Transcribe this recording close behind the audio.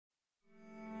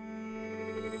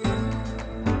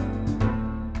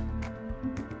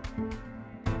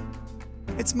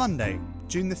It's Monday,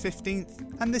 June the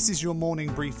 15th, and this is your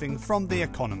morning briefing from The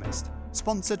Economist,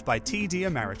 sponsored by TD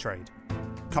Ameritrade.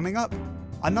 Coming up,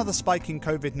 another spike in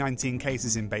COVID-19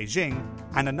 cases in Beijing,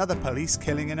 and another police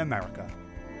killing in America.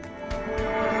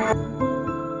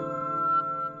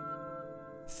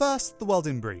 First, the world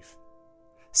in brief.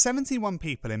 71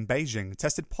 people in Beijing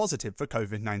tested positive for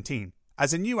COVID-19,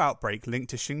 as a new outbreak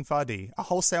linked to Xinfadi, a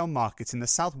wholesale market in the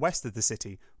southwest of the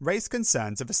city, raised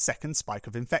concerns of a second spike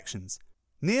of infections.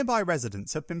 Nearby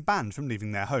residents have been banned from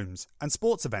leaving their homes, and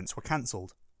sports events were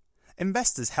cancelled.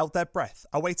 Investors held their breath,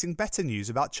 awaiting better news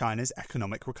about China's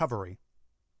economic recovery.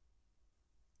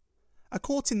 A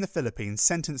court in the Philippines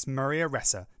sentenced Maria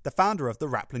Ressa, the founder of the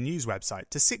Rappler news website,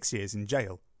 to 6 years in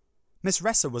jail. Ms.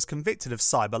 Ressa was convicted of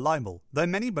cyber libel, though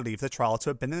many believe the trial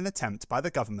to have been an attempt by the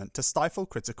government to stifle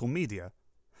critical media.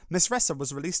 Ms. Ressa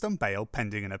was released on bail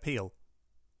pending an appeal.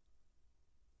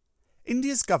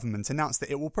 India's government announced that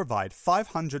it will provide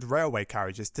 500 railway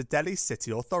carriages to Delhi's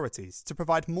city authorities to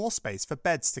provide more space for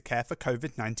beds to care for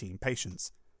COVID-19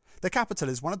 patients. The capital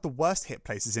is one of the worst hit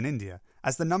places in India,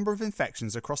 as the number of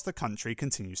infections across the country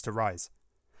continues to rise.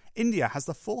 India has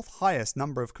the fourth highest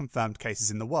number of confirmed cases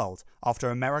in the world,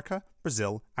 after America,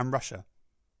 Brazil and Russia.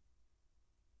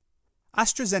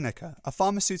 AstraZeneca, a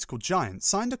pharmaceutical giant,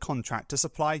 signed a contract to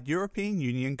supply European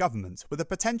Union governments with a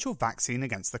potential vaccine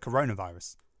against the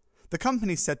coronavirus. The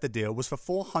company said the deal was for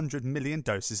 400 million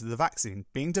doses of the vaccine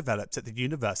being developed at the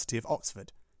University of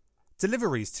Oxford.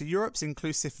 Deliveries to Europe's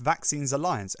Inclusive Vaccines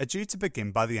Alliance are due to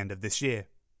begin by the end of this year.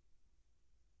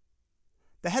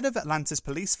 The head of Atlanta's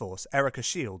police force, Erica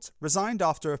Shields, resigned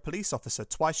after a police officer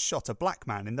twice shot a black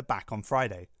man in the back on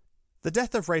Friday. The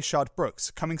death of Rayshard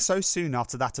Brooks, coming so soon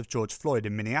after that of George Floyd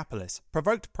in Minneapolis,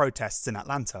 provoked protests in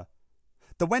Atlanta.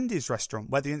 The Wendy's restaurant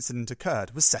where the incident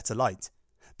occurred was set alight.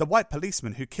 The white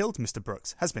policeman who killed Mr.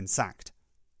 Brooks has been sacked.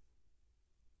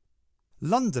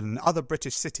 London and other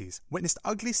British cities witnessed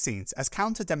ugly scenes as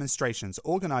counter-demonstrations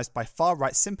organised by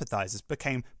far-right sympathisers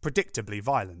became predictably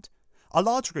violent. A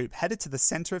large group headed to the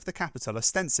centre of the capital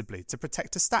ostensibly to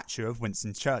protect a statue of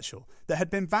Winston Churchill that had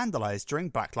been vandalised during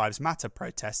Black Lives Matter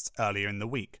protests earlier in the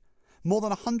week. More than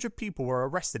 100 people were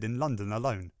arrested in London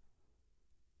alone.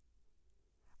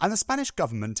 And the Spanish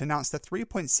government announced a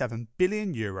 €3.7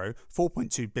 billion,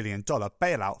 $4.2 billion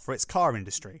bailout for its car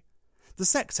industry. The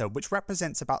sector, which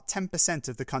represents about 10%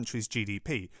 of the country's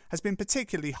GDP, has been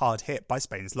particularly hard hit by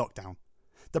Spain's lockdown.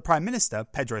 The Prime Minister,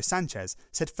 Pedro Sanchez,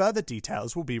 said further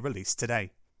details will be released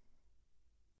today.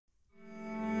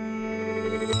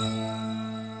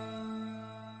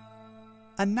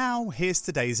 And now here's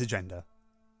today's agenda.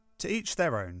 To each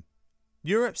their own.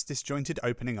 Europe's disjointed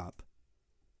opening up.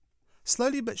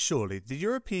 Slowly but surely, the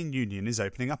European Union is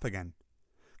opening up again.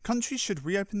 Countries should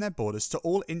reopen their borders to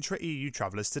all intra-EU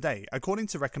travellers today, according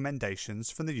to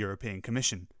recommendations from the European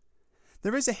Commission.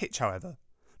 There is a hitch, however.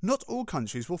 Not all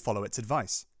countries will follow its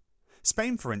advice.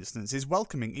 Spain, for instance, is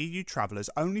welcoming EU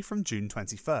travellers only from June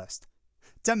 21st.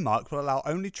 Denmark will allow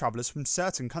only travellers from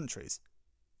certain countries.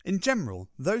 In general,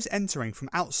 those entering from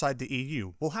outside the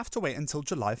EU will have to wait until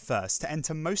July 1st to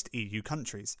enter most EU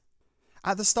countries.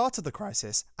 At the start of the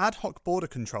crisis, ad hoc border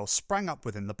control sprang up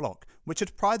within the bloc, which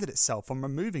had prided itself on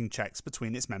removing checks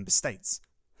between its member states.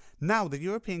 Now the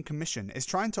European Commission is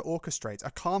trying to orchestrate a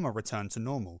calmer return to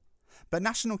normal. But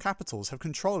national capitals have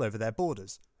control over their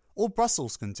borders. All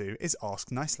Brussels can do is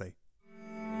ask nicely.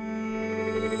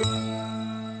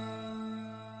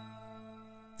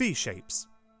 V-shapes.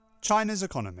 China's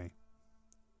economy.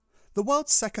 The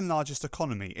world's second largest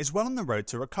economy is well on the road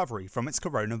to recovery from its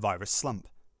coronavirus slump.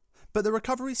 But the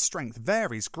recovery's strength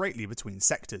varies greatly between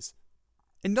sectors.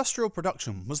 Industrial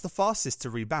production was the fastest to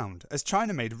rebound as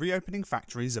China made reopening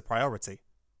factories a priority.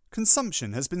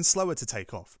 Consumption has been slower to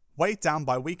take off, weighed down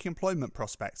by weak employment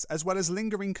prospects as well as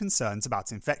lingering concerns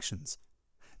about infections.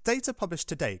 Data published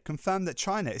today confirm that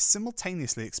China is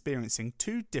simultaneously experiencing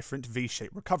two different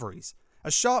V-shaped recoveries,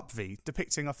 a sharp V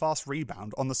depicting a fast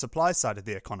rebound on the supply side of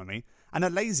the economy, and a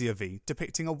lazier V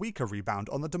depicting a weaker rebound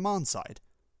on the demand side.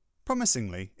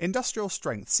 Promisingly, industrial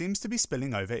strength seems to be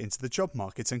spilling over into the job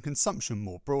market and consumption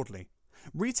more broadly.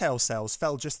 Retail sales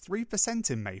fell just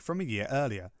 3% in May from a year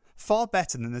earlier, far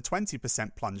better than the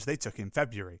 20% plunge they took in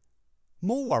February.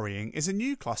 More worrying is a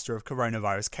new cluster of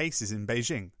coronavirus cases in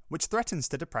Beijing, which threatens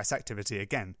to depress activity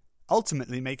again,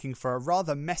 ultimately making for a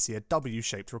rather messier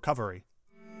W-shaped recovery.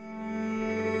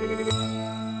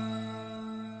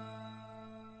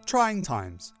 Trying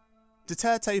times.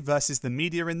 Duterte versus the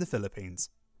media in the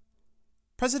Philippines.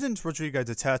 President Rodrigo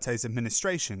Duterte's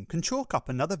administration can chalk up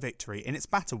another victory in its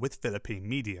battle with Philippine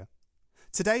media.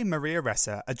 Today, Maria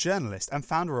Ressa, a journalist and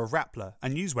founder of Rappler, a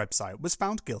news website, was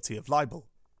found guilty of libel.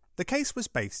 The case was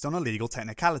based on a legal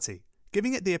technicality,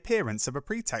 giving it the appearance of a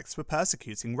pretext for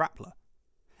persecuting Rappler.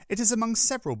 It is among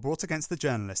several brought against the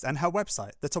journalist and her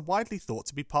website that are widely thought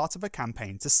to be part of a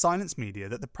campaign to silence media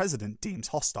that the president deems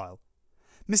hostile.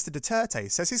 Mr.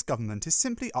 Duterte says his government is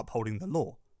simply upholding the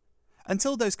law.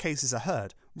 Until those cases are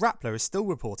heard, Rappler is still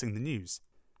reporting the news.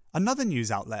 Another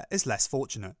news outlet is less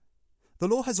fortunate. The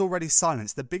law has already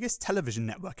silenced the biggest television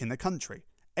network in the country,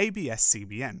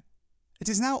 ABS-CBN. It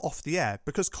is now off the air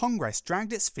because Congress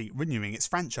dragged its feet renewing its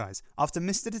franchise after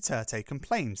Mr. Duterte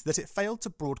complained that it failed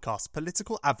to broadcast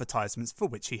political advertisements for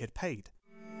which he had paid.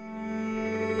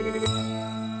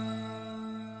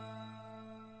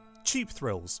 Cheap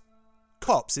thrills.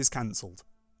 Cops is cancelled.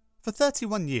 For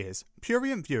 31 years,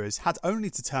 prurient viewers had only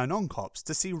to turn on Cops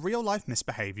to see real-life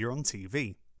misbehaviour on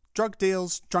TV. Drug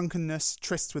deals, drunkenness,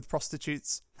 trysts with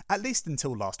prostitutes, at least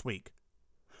until last week.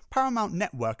 Paramount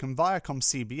Network and Viacom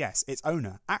CBS, its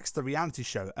owner, axed the reality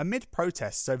show amid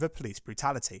protests over police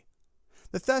brutality.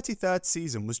 The 33rd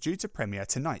season was due to premiere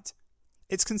tonight.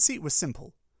 Its conceit was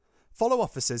simple: follow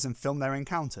officers and film their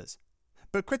encounters.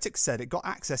 But critics said it got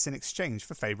access in exchange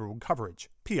for favourable coverage,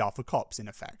 PR for cops in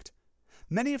effect.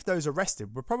 Many of those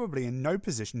arrested were probably in no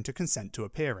position to consent to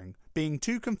appearing, being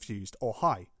too confused or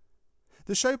high.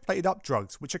 The show played up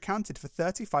drugs which accounted for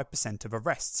 35% of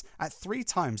arrests at 3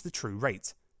 times the true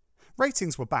rate.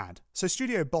 Ratings were bad, so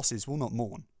studio bosses will not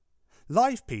mourn.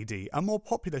 Live PD, a more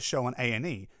popular show on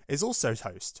A&E, is also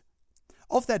toast.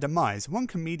 Of their demise, one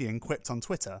comedian quipped on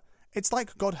Twitter, "It's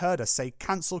like God heard us say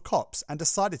cancel cops and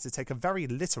decided to take a very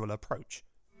literal approach."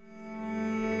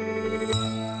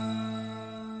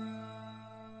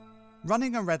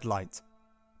 Running a red light.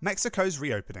 Mexico's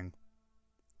reopening.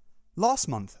 Last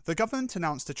month, the government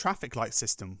announced a traffic light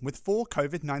system with 4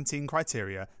 COVID-19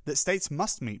 criteria that states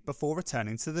must meet before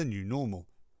returning to the new normal.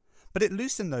 But it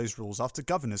loosened those rules after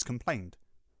governors complained.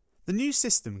 The new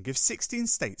system gives 16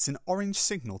 states an orange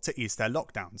signal to ease their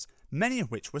lockdowns, many of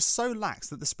which were so lax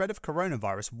that the spread of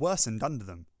coronavirus worsened under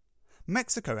them.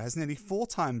 Mexico has nearly 4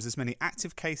 times as many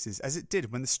active cases as it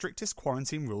did when the strictest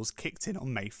quarantine rules kicked in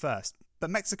on May 1st. But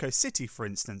Mexico City, for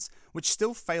instance, which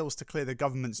still fails to clear the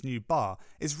government's new bar,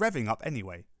 is revving up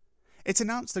anyway. It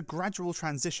announced a gradual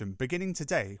transition beginning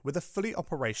today with a fully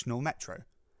operational metro.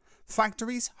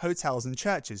 Factories, hotels and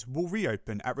churches will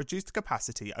reopen at reduced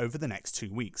capacity over the next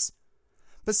 2 weeks.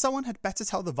 But someone had better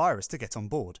tell the virus to get on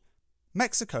board.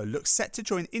 Mexico looks set to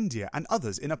join India and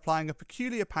others in applying a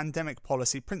peculiar pandemic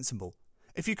policy principle.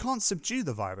 If you can't subdue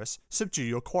the virus, subdue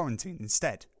your quarantine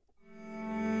instead.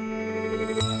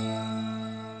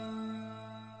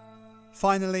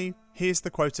 Finally, here's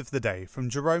the quote of the day from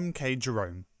Jerome K.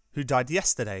 Jerome, who died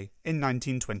yesterday in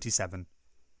 1927.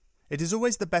 "It is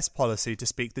always the best policy to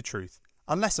speak the truth,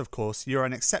 unless of course you're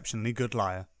an exceptionally good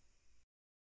liar."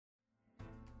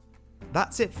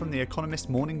 That's it from the Economist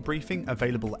morning briefing,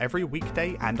 available every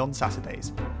weekday and on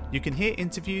Saturdays. You can hear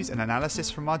interviews and analysis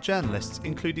from our journalists,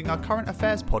 including our current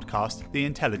affairs podcast, The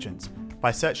Intelligence,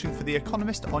 by searching for The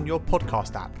Economist on your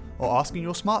podcast app or asking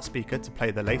your smart speaker to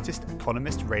play the latest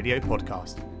Economist radio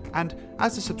podcast. And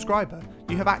as a subscriber,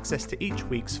 you have access to each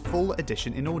week's full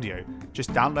edition in audio. Just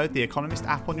download the Economist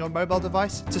app on your mobile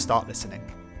device to start listening.